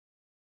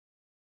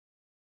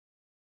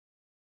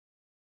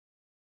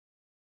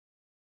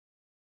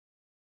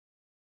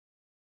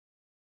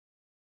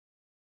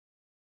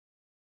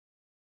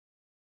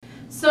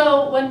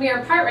So when we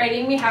are part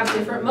writing, we have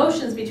different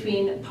motions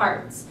between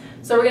parts.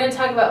 So we're going to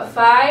talk about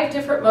 5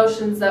 different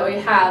motions that we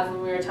have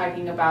when we were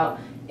talking about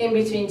in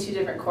between 2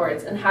 different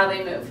chords and how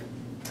they move.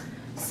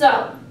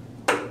 So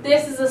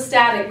this is a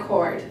static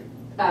chord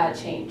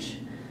change.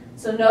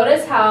 So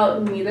notice how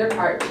neither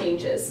part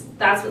changes.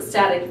 That's what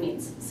static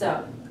means.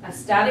 So a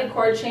static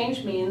chord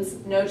change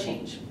means no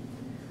change.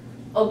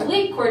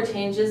 Oblique chord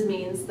changes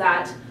means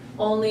that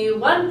only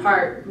one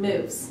part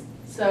moves.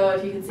 So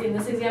if you can see in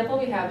this example,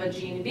 we have a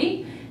G and a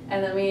B,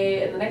 and then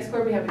in the next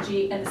chord we have a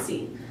G and a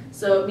C.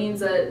 So it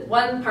means that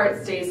one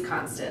part stays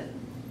constant.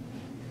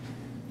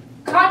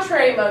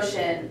 Contrary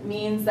motion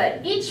means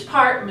that each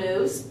part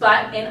moves,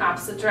 but in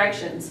opposite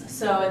directions.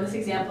 So in this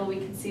example, we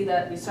can see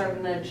that we start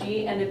with a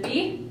G and a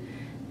B,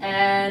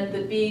 and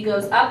the B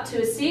goes up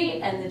to a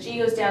C, and the G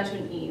goes down to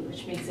an E,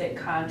 which makes it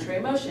contrary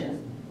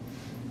motion.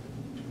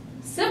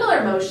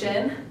 Similar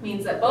motion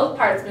means that both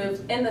parts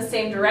move in the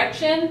same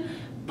direction,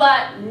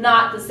 but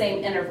not the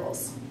same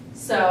intervals.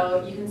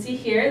 So you can see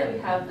here that we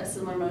have a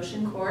similar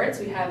motion chord.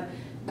 So we have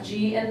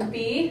G and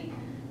B.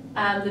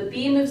 The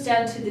B moves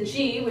down to the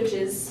G, which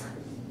is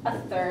a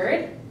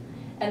third,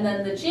 and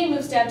then the G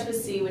moves down to a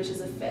C, which is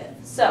a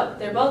fifth. So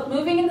they're both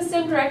moving in the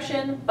same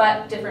direction,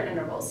 but different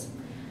intervals.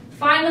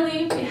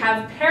 Finally, we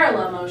have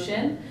parallel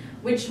motion,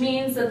 which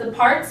means that the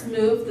parts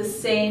move the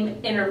same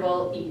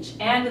interval each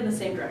and in the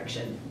same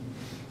direction.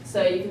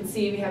 So you can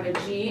see we have a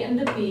G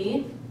and a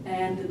B,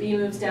 and the B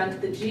moves down to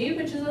the G,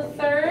 which is a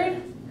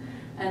third,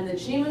 and the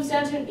G moves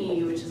down to an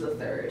E, which is a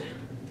third.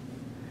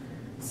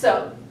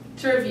 So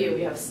to review,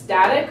 we have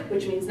static,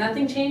 which means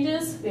nothing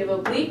changes. We have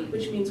oblique,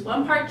 which means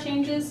one part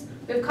changes.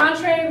 We have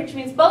contrary, which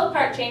means both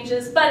part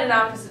changes, but in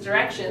opposite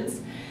directions.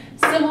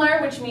 Similar,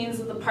 which means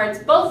that the parts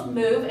both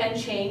move and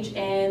change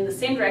in the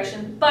same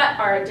direction, but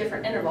are at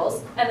different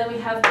intervals. And then we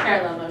have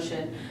parallel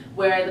motion,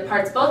 where the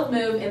parts both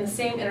move in the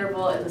same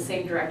interval in the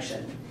same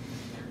direction.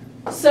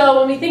 So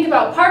when we think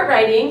about part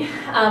writing,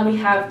 we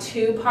have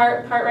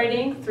 2-part part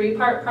writing,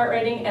 3-part part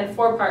writing, and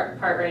 4-part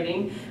part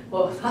writing.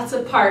 Well, lots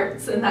of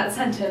parts in that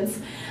sentence.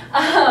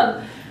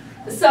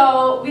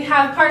 So we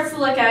have parts to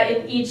look at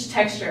in each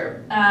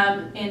texture.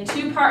 In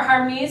 2-part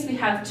harmonies, we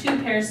have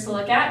 2 pairs to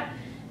look at.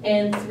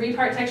 In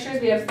 3-part textures,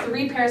 we have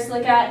 3 pairs to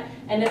look at.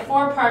 And in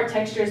 4-part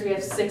textures, we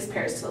have 6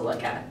 pairs to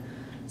look at.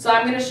 So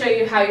I'm going to show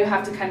you how you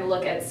have to kind of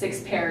look at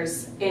 6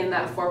 pairs in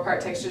that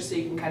 4-part texture so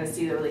you can kind of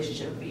see the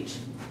relationship of each.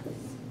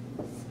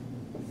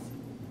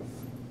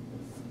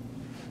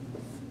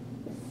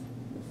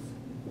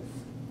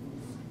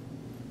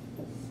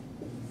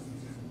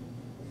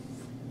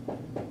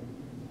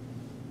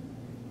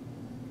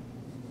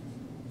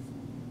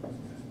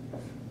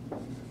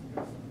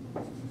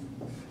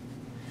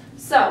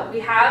 So we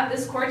have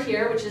this chord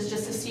here, which is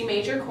just a C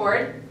major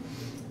chord.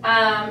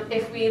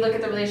 If we look at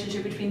the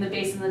relationship between the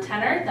bass and the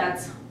tenor,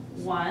 that's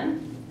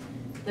 1.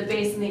 The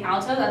bass and the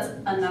alto, that's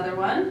another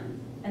 1.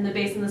 And the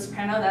bass and the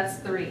soprano, that's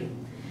 3.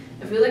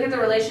 If we look at the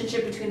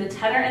relationship between the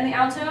tenor and the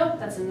alto,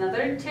 that's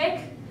another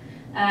tick.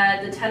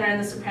 The tenor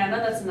and the soprano,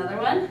 that's another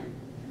 1.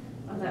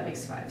 Oh, that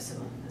makes 5,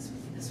 so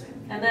this way.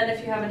 And then if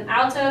you have an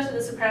alto to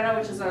the soprano,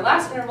 which is our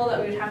last interval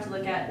that we would have to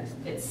look at,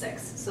 it's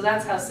 6. So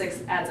that's how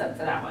 6 adds up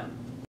for that one.